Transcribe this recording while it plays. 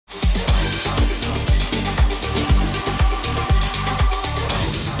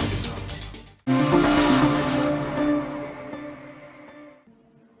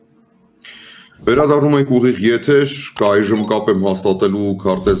Վերադառնում ենք ուղիղ եթեր, այժմ կապ եմ հաստատելու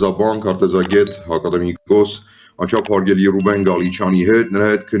քարտեզաբան, քարտեզագետ, ակադեմիկոս, անչափ հարգելի Ռուբեն Գալիչյանի հետ, նրա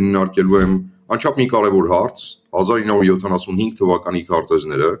հետ քննարկելու եմ անչափ մի կարևոր հարց, 1975 թվականի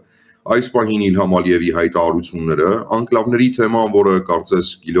քարտեզները, այս պահին Իլհամ Ալիևի հայտարարությունները, անկլավների թեման, որը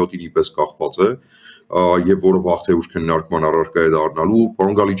կարծես գիլյոտինի պես կախված է, եւ որը վաղ թե ուշ քննարկման առարկա է դառնալու,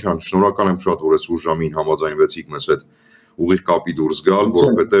 պարոն Գալիչյան, շնորհակալ եմ շատ, որ այս ժամին համաձայնվեցիք մեզ հետ ուղիղ կապի դուրս գալ,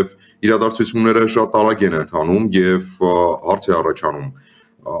 որովհետև իրադարձությունները շատ արագ են ընթանում եւ հարց է առաջանում։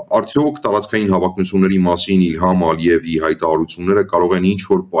 Արդյոք տարածքային հավակնությունների մասին Իլհամ Ալիևի հայտարարությունները կարող են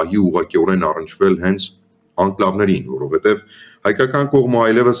ինչ-որ պահի ուղղակիորեն առնչվել հենց անկլավներին, որովհետև հայկական կողմը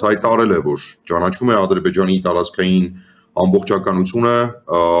այլևս հայտարարել է, որ ճանաչում է Ադրբեջանի տարածքային ամբողջականությունը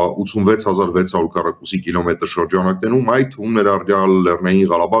 86600 քառակուսի կիլոմետր շրջանակներում, այդ թվում ներառյալ Լեռնային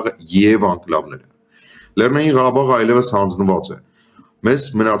Ղարաբաղը եւ անկլավները։ Լեռնային Ղարաբաղը այլևս հանձնված է։ Մեզ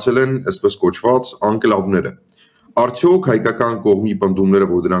մնացել են այսպես կոչված անկլավները։ Արդյոք հայկական կողմի պնդումները,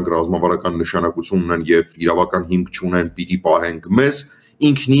 որ դրանք ռազմավարական նշանակություն ունեն եւ իրավական հիմք չունեն, պիտի պահենք մեզ,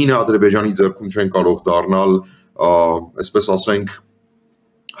 ինքնին Ադրբեջանի ձեռքում չեն կարող դառնալ, այսպես ասենք,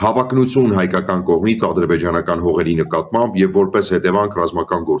 հավակնություն հայկական կողմից ադրբեջանական հողերի նկատմամբ եւ որպես հետևանք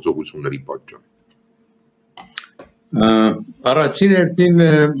ռազմական գործողությունների պատճառ։ Առաջին հերթին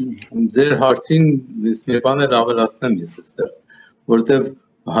ձեր հարցին մի բան էլ ավելացնեմ ես այստեղ, որտեղ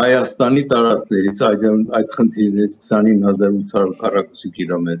Հայաստանի տարածքներից այդ խնդիրներից 29800 քառակուսի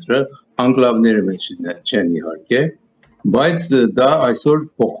կիլոմետրը անկլավները մեջ չեն իհարկե, բայց դա այսօր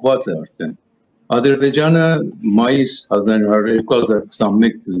փոխված է արդեն։ Ադրբեջանը մայիս 2021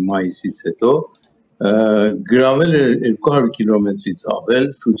 թվականի մայիսից հետո գրավել է 200 կիլոմետրից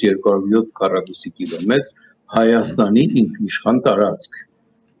ավել, շուտ 207 քառակուսի կիլոմետր Հայաստանի ինքնիշխան տարածք,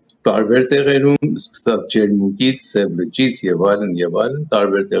 տարբեր տեղերում, սկսած Ջերմուկից, Սև լճից եւ այլն,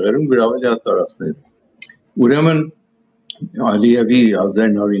 տարբեր տեղերում գրավել է տարածքները։ Ուրեմն Ալիևի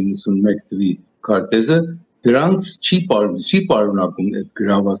 1991 թվականի քարտեզը դրանց չի պարունակում այդ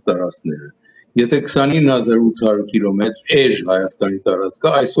գրաված տարածքները։ Եթե 29800 կիլոմետր էր Հայաստանի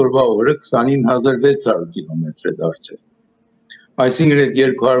տարածքը, այսօրվա օրը 29600 կիլոմետր է դարձել։ Այսինքն այդ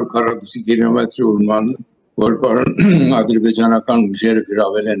 200 քառակուսի կիլոմետրը որ ադրբեջանական ուժերը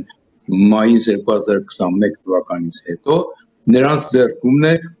գրավել են մայիս 2021 թվականից հետո, նրանց ձեռքումն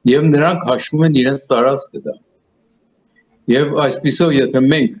է եւ նրանք հաշվում են իրենց տարածքը դա։ Եվ այսպիսով, եթե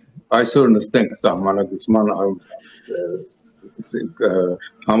մենք այսօր նստենք սահմանագծման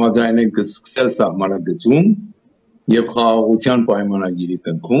համաձայնենք սկսել սահմանագծում եւ խաղաղության պայմանագիրի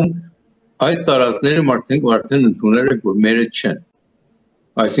կնքում, այդ տարածքները արդեն ընդունել են, որ մերը չեն։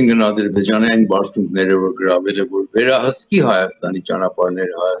 Այսինքն Ադրբեջանային բարձունքները, որ գրավել է, որ վերահսկի Հայաստանի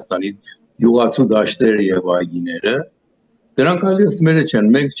ճանապարհները, Հայաստանի յուղացու դաշտերը եւ այգիները, դրանք այլևս մերը չեն,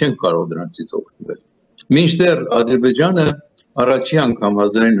 մենք չենք կարող դրանցից օգտվել։ Մինչդեռ Ադրբեջանը առաջի անգամ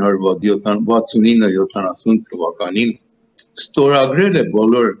 1969-70 թվականին ստորագրել է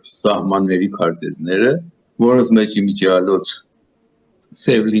բոլոր սահմանների քարտեզները, որոնց մեջ իմիջիալոց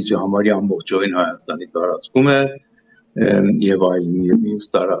Սև լիճը համարյա ամբողջովին Հայաստանի տարածքում է, եւ այլն, մյուս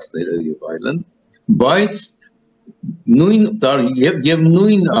տարածքները եւ այլն, բայց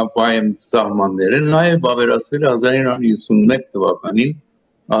նույն ապայեմ սահմանները նաեւ ավերացվել 1991 թվականին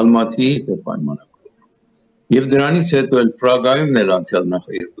Ալմատիի պայմանագրով։ Եւ դրանից հետո էլ Պրագայում էլ անցյալ նախ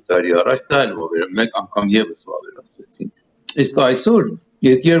 2 տարի առաջ դա էլ մեկ անգամ եւս ավերացվեցին։ Իսկ այսօր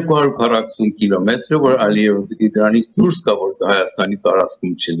այդ 240 կիլոմետրը, որ Ալիևը պիտի դրանից դուրս գա, որ Հայաստանի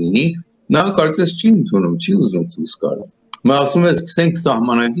տարածքում չլինի, նա կարծես չի ընդունում, չի ուզում դուրս գալ։ Մենք ասում ենք սկսենք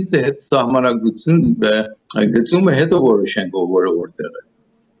սահմանագիծը, հետ սահմանագծումը հետո որոշենք որը որտեղ է։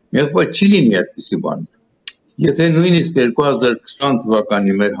 Եվ չի լինի այդպիսի բան։ Եթե նույնիսկ 2020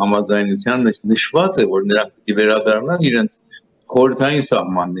 թվականի մեր համաձայնության մեջ նշված է, որ նրանք պիտի վերադառնան իրենց խորհրդային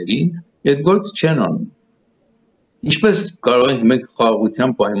սահմաններին, այդ գործը չեն անում։ Ինչպես կարող ենք մենք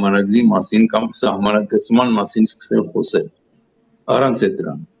խաղաղության պայմանագրի մասին կամ սահմանագծման մասին սկսել խոսել առանց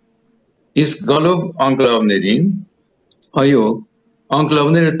դրան։ Իսկ գալով անկլավներին, այո,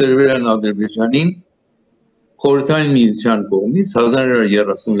 անկլավները տրվել են Ադրբեջանին խորհրդային միության կողմից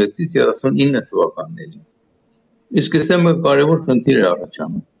 1936-ից 39 թվականներին։ Իսկ այստեղ մի կարևոր խնդիր է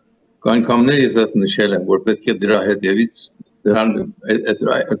առաջանում։ Անգամներ ես այս նշել եմ, որ պետք է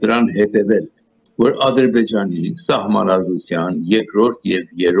դրան հետևել, որ Ադրբեջանի սահմանադրության երկրորդ եւ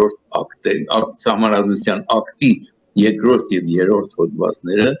երրորդ սահմանադրության ակտի երկրորդ եւ երրորդ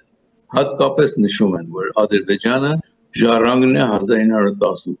հոդվածները հատկապես նշում են, որ Ադրբեջանը ժառանգն է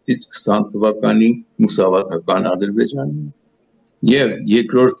 1918-ից 20 թվականի մուսավաթական Ադրբեջանին։ Եվ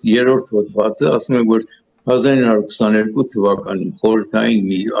երրորդ հոդվածը ասում է, որ 1922 թվականին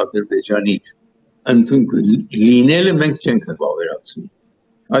խորհրդային Ադրբեջանի լինելը մենք չենք վավերացնում։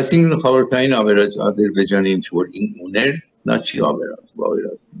 Այսինքն խորհրդային ավերած Ադրբեջանի ինչ որ ուներ, նա չի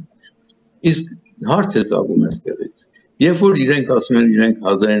վավերացնում։ Իսկ հարց է ծագում այստեղից։ Երբ որ իրենք ասում են իրենք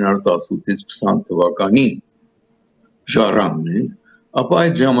 1918-ից 20 թվականին ժառանգն են, ապա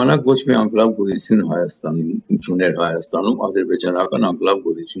այդ ժամանակ ոչ մի անկլավ գոյություն Հայաստանում չուներ, Հայաստանում ադրբեջանական անկլավ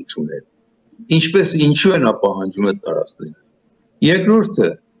գոյություն չուներ։ Ինչու են ապահանջում այդ տարածքները։ Երկրորդը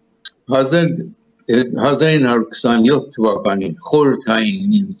 1927 թվականին խորհրդային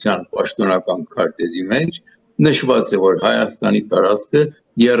միության պաշտոնական քարտեզի մեջ նշված է, որ Հայաստանի տարածքը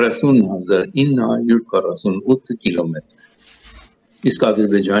 30,948 կիլոմետր։ Իսկ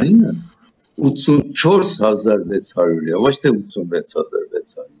Ադրբեջանինը 84,600 է, ոչ թե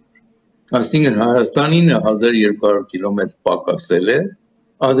 86,600։ Այսինքն Հայաստանին 1200 կիլոմետր պակասել է,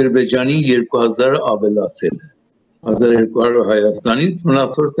 Ադրբեջանի 2000 ավելացել է։ 1200 Հայաստանից,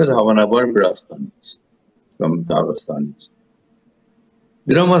 մնացորդը հավանաբար Վրաստանից կամ Դաղստանից։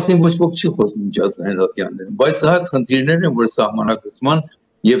 Դրա մասին ոչ ոք չի խոսում միջազգային ռադիաներում, բայց դա խնդիրներ են, որ սահմանագծման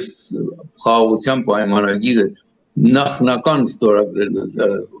եւ խաղաղության պայմանագիրը նախնական ստորագրելու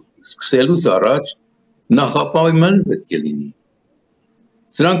սկսելուց առաջ նախապայման պետք է լինի։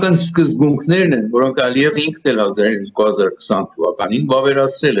 Սրանք այն սկզբունքներն են, որոնք Ալիևը ինքն էլ 2020 թվականին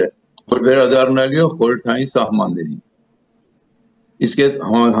վավերացրել է, որ վերադառնալու է խորհրդային սահմաններին։ Իսկ այդ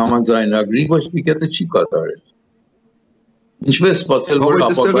համաձայնագրի ոչ մի կետը չի կատարել։ Ինչպես սպասել, որ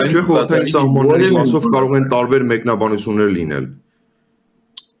ապագայում խորհրդային սահմանների մասով կարող են տարբեր մեկնաբանություններ լինել։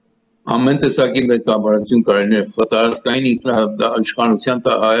 Ամեն տեսակի մեկնաբանություն կարելի է տարածքային ինքնիշխանության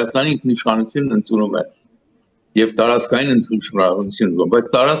Հայաստանի ինքնիշխանությունն ընդունում է եւ տարածքային ինքնիշխանություն, բայց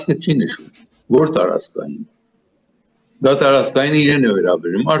տարածքը չի նշում, որ տարածքային։ Դա տարածքային իրեն է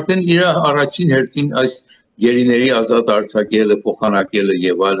վերաբերում։ Արդեն իր առաջին հերթին այս գերիների ազատ արձակելը, փոխանակելը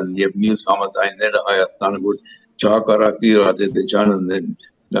եւ այլն եւ մյուս համաձայնները Հայաստանը, որ չհակառակի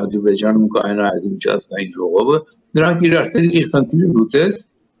Ադրբեջանում կայանա այդ միջազգային ժողովը, նրանք իրարքն իր խնդիրը լուծեց,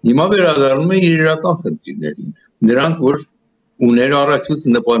 հիմա վերադառնում է իր իրական խնդիրներին։ Նրանք, որ ուներ առաջուց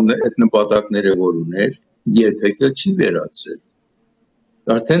այդ նպատակները, որ ուներ, երբեք չի վերացրել։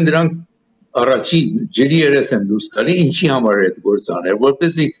 Արդեն դրանք առաջին ջրի երես են դուրս գալի, ինչի համար է այդ գործանել,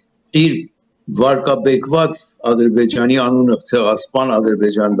 որպեսզի իր վարկաբեկված Ադրբեջանի անունը ցեղասպան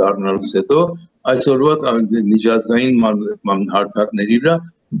Ադրբեջան դառնալուց հետո այսօրվա միջազգային հարթակների վրա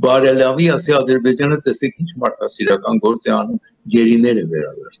բարելավի ասի Ադրբեջանը տեսեք ինչ մարդասիրական գործ է անում, գերիները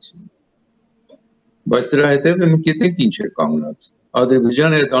վերադարձնում։ Բայց դրա հետևը մի գիտեք ինչ է կանգնած։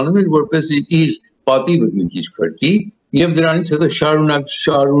 Ադրբեջանը այդ անում է, որպեսզի իր պատիվը մի քիչ փրկի եւ դրանից հետո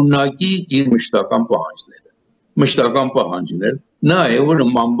շարունակի իր մշտական պահանջները։ Մշտական պահանջն է նա է, որ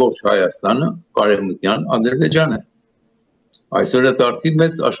ամբողջ Հայաստանը կարևմտյան Ադրբեջան է։ Այսօր այդ արդի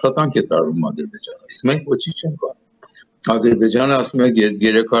մեծ աշխատանք է տարվում Ադրբեջանը, իսկ մենք ոչինչ չենք անում։ Ադրբեջանը ասում է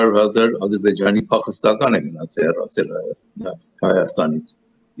 300,000 ադրբեջանի փախստական է գնացել հեռացել Հայաստանից։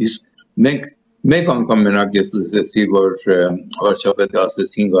 Իսկ մենք մեկ անգամ մենակ ես լսեցի, որ վարչապետը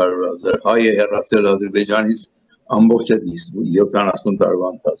ասեց 500,000 հայ է հեռացել Ադրբեջանից ամբողջ 70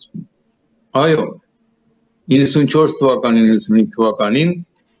 տարվա ընթացքում։ Այո, 94 թվականին, 95 թվականին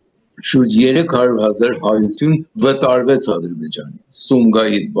շուրջ 300,000 հայություն վտարվեց Ադրբեջանից,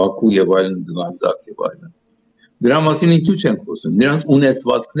 Սումգայիթ, Բաքու եւ այլն, Գանձակ եւ այլն։ Դրա մասին ինչու չենք խոսում։ Նրանց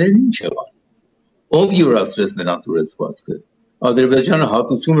ունեցվածքներն ինչ եղան։ Ով յուրացրեց նրանց ունեցվածքը։ Ադրբեջանը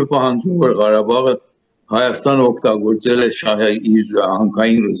հատուցում է պահանջում, որ Ղարաբաղը Հայաստանը օգտագործել է շահի իր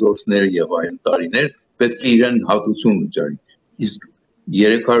հանքային ռեսուրսները եւ այլն տարիներ, պետք է իրեն հատուցում վճարի։ Իսկ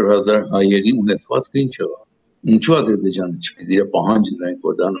 300,000 հայերի ունեցվածքը ինչ եղավ։ Ինչու Ադրբեջանը չպետք է պահանջի նրանք,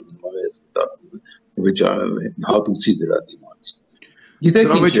 որ դա հատուցի դրա դիմաց։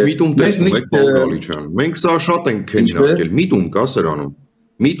 Գիտեք ինչ է, միտում տեսնում եք Բաղդալիչյան։ Մենք սա շատ ենք քննարկել։ Միտում կա սրանում։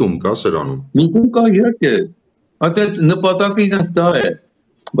 Միտում կա սրանում։ Միտում կա իհարկե։ Այդ նպատակը իրենց դա է,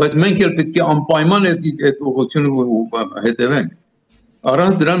 բայց մենք էլ պետք է անպայման այդ ուղղությունը հետևենք։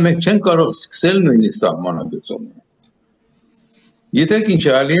 Առանց դրան մենք չենք կարող սկսել նույնիսկ սահմանագծումը։ Գիտեք ինչ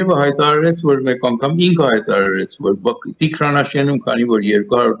է, Ալիևը հայտարարեց, որ մեկ անգամ ինքը հայտարարեց, որ Տիգրանաշենում, քանի որ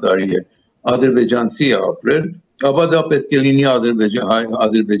 200 տարի է ադրբեջանցի է ապրել, ապա դա պետք է լինի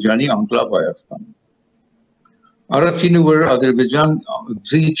Ադրբեջանի անկլավ Հայաստանում։ Առաջինը, որ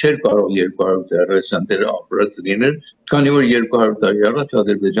Ադրբեջանցի չէր կարող 200 տարի ապրած լինել, քանի որ 200 տարի առաջ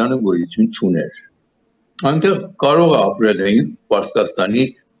Ադրբեջանը գոյություն չուներ։ Այնտեղ կարող է ապրել էին Պարսկաստանի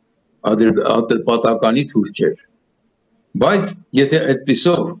ատրպատականի թուրքեր։ Բայց եթե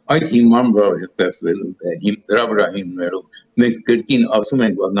այդպիսով այդ հիման վրա դրա վրա հիմնելով մենք կրկին ասում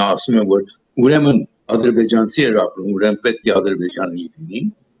ենք, նա ասում է, որ ուրեմն ադրբեջանցի էր ապրում, ուրեմն պետք է Ադրբեջանը լինի,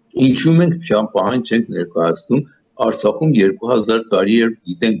 Ինչու մենք պահանջ չենք ներկայացնում Արցախում 2000 տարի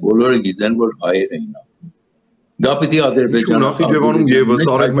գիտեն, բոլորը գիտեն, որ հայեր էին ապրում։ Դա պիտի Ադրբեջանը Նախիջևանում եւս,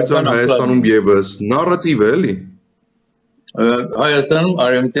 Արևմտյան Հայաստանում եւս նարատիվ է, էլի։ Հայաստանում,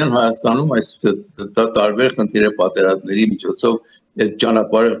 Արևմտյան Հայաստանում այս տարբեր խնդիր է պատերազմների միջոցով այդ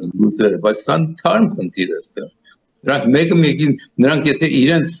ճանապարհը լուծել է, բայց սա թարմ խնդիր է այստեղ։ Նրանք մեկը մեկին, նրանք եթե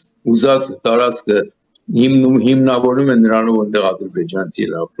իրենց ուզած տարածքը հիմնավորում են նրանով, որտեղ ադրբեջանցի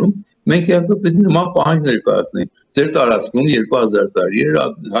էր ապրում, մենք պետք է նման պահանջ ներկայացնենք։ Ձեր տարածքում 2000 տարի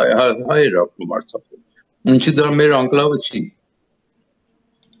հայեր ապրում Արցախում։ Ինչի դա մեր անկլավը չի։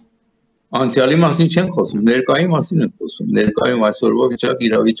 Անցյալի մասին չենք խոսում, ներկայի մասին ենք խոսում։ Ներկայում այսօրվա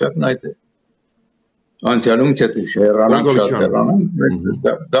իրավիճակն այդ է։ Անցյալում չէ թե շեղրանանք, շատ հեռանանք,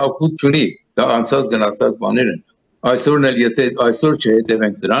 դա օգուտ չունի, դա անցած գնացած բաներ են։ Այսօրն էլ եթե այսօր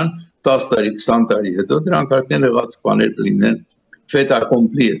չհետևենք դրան, 10 տարի, 20 տարի հետո դրանք արդեն եղած բաներ կլինեն, fait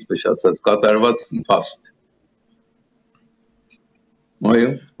accompli, այսպես ասած, կատարված փաստ։ Այո։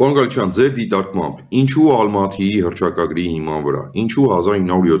 Պարոն Գալիչյան, ձեր դիտարկմամբ, ինչու Ալմաթիի հռչակագրի հիման վրա, ինչու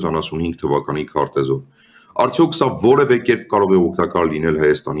 1975 թվականի քարտեզով, արդյոք սա որևէ կերպ կարող է օգտակար լինել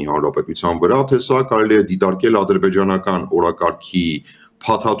Հայաստանի Հանրապետության վրա, թե սա կարելի է դիտարկել ադրբեջանական օրակարգի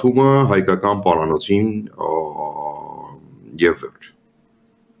փաթաթումը հայկական պարանոցին եւ վերջ։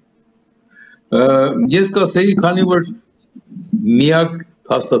 Ես կասեի, քանի որ միակ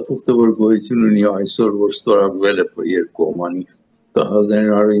փաստաթուղթը, որ գոյություն ունի այսօր, որ ստորագրվել է երկկողմանի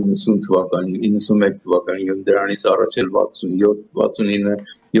 1990 թվականին, 91 թվականին եւ դրանից առաջ էլ 67,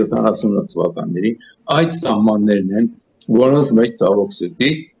 69 թվականներին, այդ սահմաններն են, որոնց մեջ ցավոք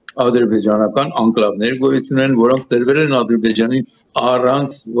սրտի ադրբեջանական անկլավներ գոյություն են, որոնք տրվել են Ադրբեջանին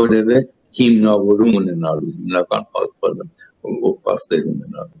առանց որևէ հիմնավորում ունենալու, հիմնական փաստեր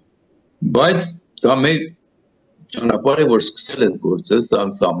ունենալու։ Բայց դա մեր ճանապարհ է, որ սկսել է գործը,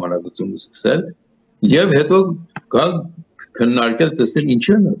 սահմանագծումը սկսել, եւ հետո գալ քննարկել տեսնել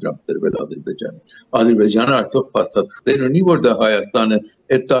ինչու են դրանք տրվել Ադրբեջանին։ Ադրբեջանը արդյոք փաստաթղթեր ունի, որ դա Հայաստանը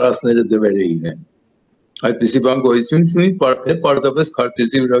այդ տարածքները դվել է իրեն։ Այդպիսի բան գոյություն ունի, թե պարզապես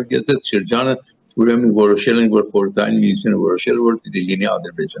քարտեզի վրա գծած շրջանը ուրեմն որոշել են, որ խորհրդային միությունը որոշել է, որ պիտի լինի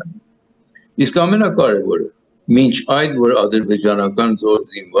Ադրբեջանի։ Իսկ ամենակարևորը, մինչ այդ, որ ադրբեջանական զոր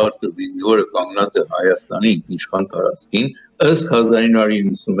զինված դրվի, որը կանգնած է Հայաստանի իշխան տարածքին, ըստ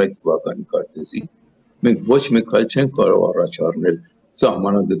 1991 թվականի քարտեզի, մենք ոչ մեկ այլ չենք կարող առաջարնել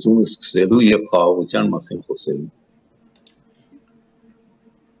սահմանագծումը սկսելու եւ խաղաղության մասին խոսելու։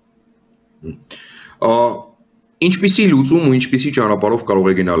 Ինչպիսի լուծում ու ինչպիսի ճանապարհով կարող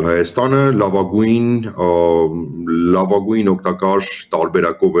է գնալ Հայաստանը լավագույն օգտակար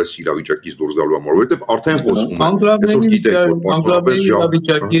տարբերակով այս իրավիճակից դուրս գալու համար, որովհետև արդեն խոսվում է, այսօր գիտեք, որ պաշտոնապես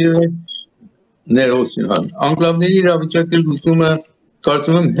անկլավների իրավիճակի լուծումը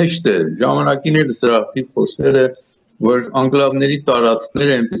կարծում եմ հեշտ է, ժամանակին էլ սրահտիվ խոսվել է, որ անկլավների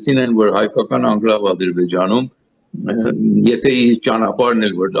տարածքները այնպեսին են, որ հայկական անկլավ Ադրբեջանում, եթե իր ճանապարհն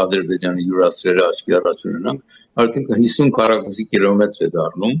էլ, որ Ադրբեջանը յուրացրել է աչքի առաջ ունենանք, արդեն 50 քառակուսի կիլոմետր է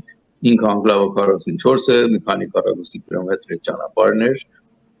դառնում, ինքը անկլավը 44 է, մի քանի քառակուսի կիլոմետր է ճանապարհներ,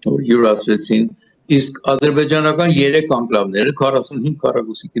 որ յուրացրեցին, իսկ ադրբեջանական 3 անկլավները 45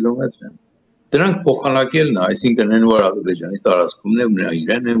 քառակուսի կիլոմետր են։ Դրանք փոխանակելն է, այսինքն են, որ Ադրբեջանի տարածքումն է, նա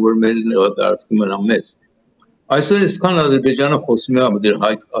իրեն են, որ մեր տարածքում են մեծ։ Այսօր այսքան Ադրբեջանը խոսում է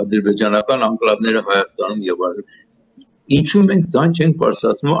ադրբեջանական անկլավները Հայաստանում եւ այլն։ Ինչու մենք ցան չենք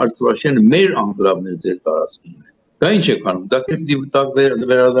բարձրացնում Արցախյանը մեր անկլավն է ձեր տարածքում է։ Դա ինչ է կանում, դա պետք է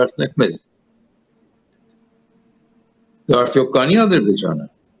վերադարձնեք մեզ։ Դա արդյոք կանի Ադրբեջանը։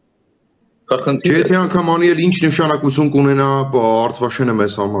 Չէ, թե անգամ անի էլ ինչ նշանակություն կունենա Արցախյանը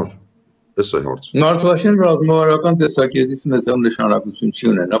մեզ համար։ Էս է հարցը։ Արցախյան ռազմավարական տեսակետից մեծ նշանակություն չի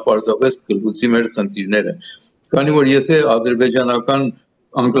ունենա, պարզապես կլուծի մեր խնդիրները։ Քանի որ եթե ադրբեջանական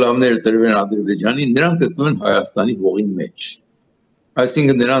անկլավները տրվեն Ադրբեջանի, նրանք գտնվում են Հայաստանի հողի մեջ։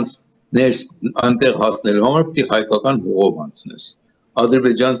 Այսինքն նրանց անտեղ հասնելու համար պիտի հայկական հողով անցնես։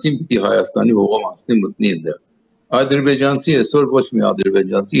 Ադրբեջանցին պիտի Հայաստանի հողով անցնի մտնի այնտեղ։ Ադրբեջանցի այսօր ոչ մի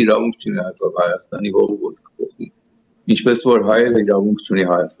ադրբեջանցի իրավունք չունի Հայաստանի հողը ոտք փոխի։ Ինչպես որ հայերը իրավունք չունի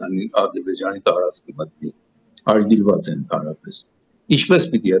Հայաստանի Ադրբեջանի տարածքը մտնի, արգելված են ընդհանրապես։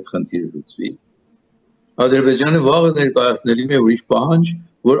 Ինչպես պիտի այդ խնդիրը լուծվի։ Ադրբեջանը վաղը ներկայացնելու է ուրիշ պահանջ,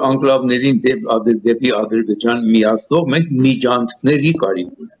 որ անկլավներին դեպի Ադրբեջան միացնող մենք միջանցքների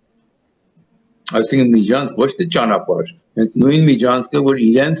կարիք ունենք։ Այսինքն միջանցք ոչ թե ճանապարհ, հենց նույն միջանցքը, որ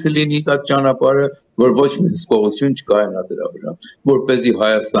իրենց լինի այդ ճանապարհը, որ ոչ մի հսկողություն չկայանա դրա վրա, որպեսզի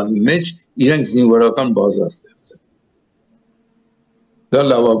Հայաստանի մեջ իրենք զինվորական բազա ստեղծեն։ Դա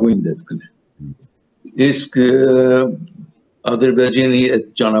լավագույն դեպքն է։ Իսկ Ադրբեջանի այդ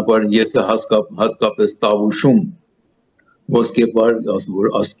ճանապարհը եթե հատկապես Տավուշում ոսկեպար, որ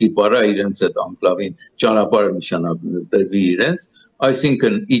ասկիպարա իրենց այդ անկլավին ճանապարհը նշանակվի իրենց,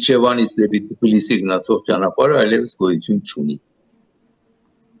 այսինքն Իջևանից դեպի Թբիլիսի գնացող ճանապարհը այլևս գոյություն չունի։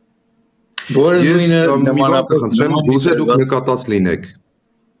 Որը նույնը նմանապես գուցե դուք նկատած լինեք։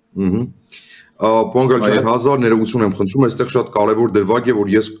 Պոնգալչյան 1000 ներողություն եմ խնդրում, այստեղ շատ կարևոր դրվագ է,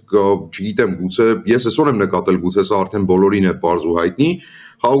 որ ես չգիտեմ, գուցե ես այսօր եմ նկատել, գուցե սա արդեն բոլորին է պարզ ու հայտնի,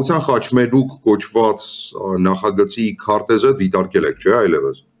 Խաղաղության խաչմերուկ կոչված նախագծի քարտեզը դիտարկել եք, չէ՞,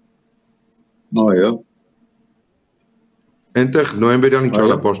 այլևս։ Այո։ Այնտեղ նոյեմբերյանի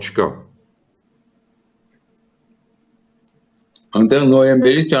ճանապարհ չկա։ Այնտեղ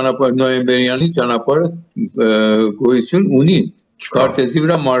նոյեմբերյանի ճանապարհը գոյություն ունի։ Քարտեզի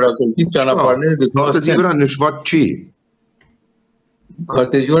վրա մանրակրկիտ ճանապարհները գծված են։ Քարտեզի վրա նշված չի։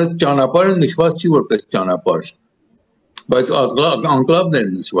 Քարտեզի վրա ճանապարհը նշված չի որպես ճանապարհ, բայց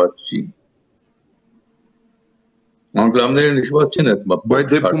անկլավները նշված չի։ Անկլավները նշված չեն այդ։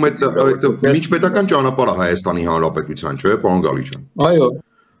 Բայց դեպքում այդ միջպետական ճանապարհը Հայաստանի Հանրապետության, չէ՞, պարոն Գալիչյան։ Այո։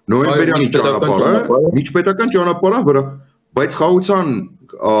 Նոյեմբերյանի ճանապարհը, միջպետական ճանապարհը, վրա, բայց խաղաղության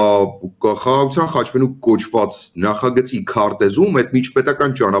խաչմերուկ կոչված նախագծի քարտեզում այդ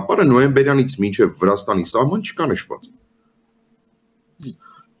միջպետական ճանապարհը նոյեմբերյանից մինչև Վրաստանի սահման չկա նշված։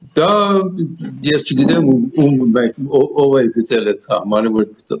 Դա ես չգիտեմ ով է գծել այդ սահմանը, որ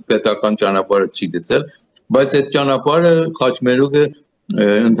պետական ճանապարհը չի գծել, բայց այդ ճանապարհը խաչմերուկը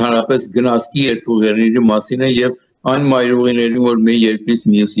ընդհանրապես գնացքի երթուղիների մասին է եւ այն մայրուղիներին, որ մի երկրից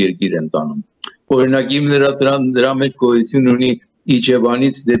մյուս երկիր են տանում։ Օրինակ իմ դրա մեջ գոյություն ունի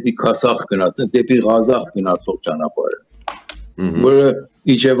Իջևանից դեպի Քասախ գնացող, դեպի Ղազախ գնացող ճանապարհը, որը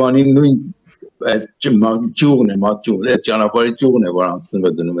Իջևանի նույն այդ ճյուղն է, այդ ճանապարհի ճյուղն է, որ անցնում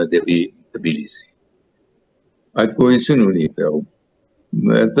է գնում է դեպի Թբիլիսի։ Այդ գոյություն ունի այդտեղում։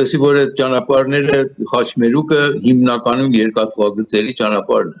 Այդպեսի որ այդ ճանապարհները խաչմերուկը հիմնականում երկաթուղագծերի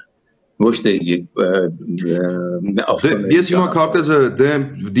ճանապարհն է, ոչ թե Ես հիմա քարտեզը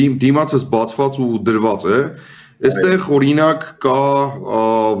դիմացս բացված ու դրված է, այստեղ օրինակ կա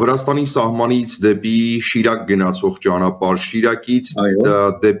Վրաստանի սահմանից դեպի Շիրակ գնացող ճանապարհ, Շիրակից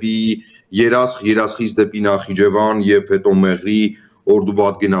դեպի Երասխ, Երասխից դեպի Նախիջևան եւ հետո Մեղրի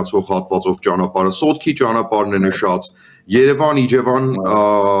Օրդուբադ գնացող հատվածով ճանապարհը, Սոտքի ճանապարհն է նշած, Երևան, Իջևան,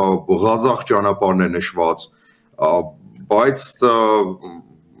 Ղազախ ճանապարհն է նշված, բայց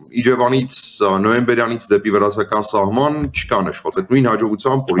Իջևանից նոյեմբերյանից դեպի վրացական սահման չկա նշված, այդ նույն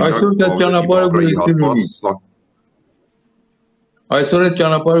հաջողությամբ Այսօր այդ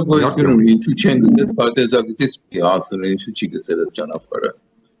ճանապարհը գոյություն ունի, ինչու չեն գտել քարտեզագծից հասնել, ինչու չի գծել այդ ճանապարհը։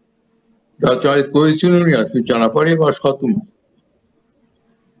 Դա այդ գոյություն ունի, այսօր ճանապարհը եւ աշխատում է։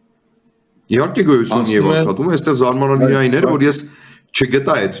 Իհարկե գոյություն ունի եւ աշխատում է, այստեղ զարմանալին այն էր, որ ես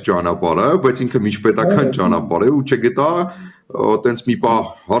չգտա այդ ճանապարհը, բայց ինքը միջպետական ճանապարհ է ու չգտա տենց մի պահ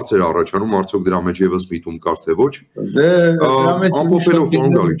հարց էր առաջանում, արդյոք դրա մեջ եւս միտում կար թե ոչ։ Ամփոփելով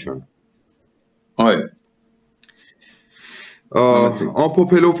պարոն Գալիչյան։ Այո։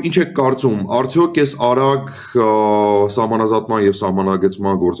 Ամփոփելով ինչ եք կարծում, արդյոք այս արագ սահմանազատման եւ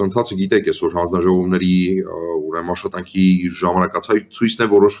սահմանագծման գործընթացը գիտեք այսօր հանձնաժողովների ուրեմն աշխատանքի ժամանակացույցն է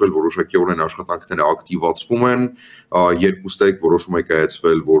որոշվել, որոշակիորեն աշխատանքները ակտիվացվում են, երկուստեք որոշում է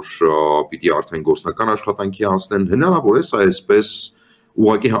կայացվել, որ պիտի արդեն գործնական աշխատանքի անցնեն, հնարավոր է սա այսպես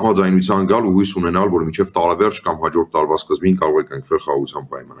ուղղակի համաձայնության գալ ու հույս ունենալ, որ մինչև տարեվերջ կամ հաջորդ տարվա սկզբին կարող է կնքվել խաղաղության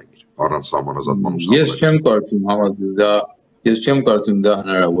պայմանագիր առանց սահմանազատման ու սահմանագծի։ Ես չեմ կարծում դա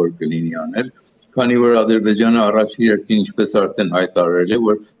հնարավոր կլինի անել, քանի որ Ադրբեջանը առաջին հերթին ինչպես արդեն հայտարարել է,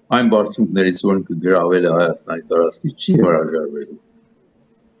 որ այն բարձունքներից, որ կգրավել է Հայաստանի տարածքից, չի հրաժարվելու։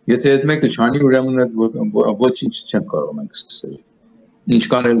 Եթե այդ մեկը չանի, ուրեմն ոչինչ չեն կարող մենք սկսել։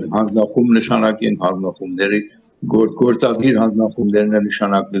 Ինչքան էլ հանձնախումբ նշանակեն, հանձնախումբների գործադիր հանձնախումբներն են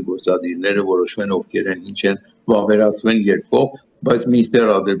նշանակվի, գործադիրները որոշվեն ովքեր են, ինչ են, վավերացվեն երկով, բայց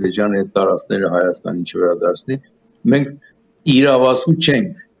մինչդեռ Ադրբեջանը այդ տարածքները Հայաստանին չվերադարձնի, մենք իրավասու չենք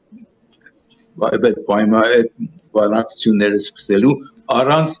այդ բանակցությունները սկսելու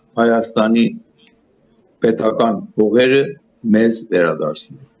առանց Հայաստանի պետական հողերը մեզ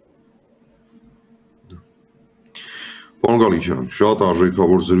վերադարձնել։ Պարոն Գալիչյան, շատ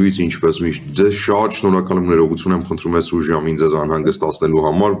արժեքավոր զրույց, ինչպես միշտ, ձեզ շատ շնորհակալ եմ, ներողություն եմ խնդրում ես ու ժամին ձեզ անհանգստացնելու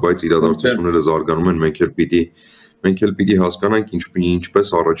համար, բայց իրադարձությունները զարգանում են, մենք էլ պիտի հասկանանք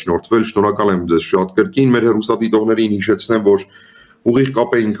ինչպես առաջնորդվել, շնորհակալ եմ ձեզ շատ կրկին, մեր հեռուստադիտողներին հիշեցնեմ, որ ուղիղ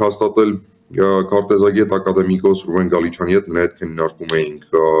կապ էինք հաստատել Քարտեզագետ ակադեմիկոս Ռուբեն Գալիչյանի հետ նրա հետ քննարկում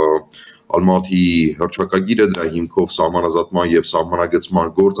էինք Ալմատի հռչակագիրը, դրա հիմքով սահմանազատման եւ սահմանագծման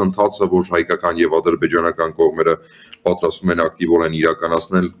գործընթացը, որ հայկական եւ ադրբեջանական կողմերը պատրաստում են ակտիվորեն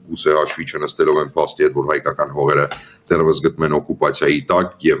իրականացնել, գուցե հաշվի չնստելով են փաստի հետ, որ հայկական հողերը դեռևս գտնվում են օկուպացիայի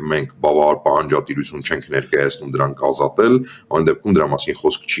տակ եւ մենք բավարար պահանջատիրություն չենք ներկայացնում դրանք ազատել, այն դեպքում դրա մասին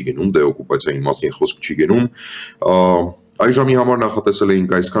խոսք չի գնում, դե օկուպացիայի մասին խոսք չի գնում։ Այժմի համար նախատեսել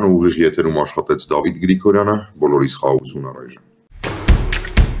էինք այսքանը, ուղիղ եթերում աշխատեց Դավիթ Գրիգորյանը, բոլորիս խաղաղություն առայժմ։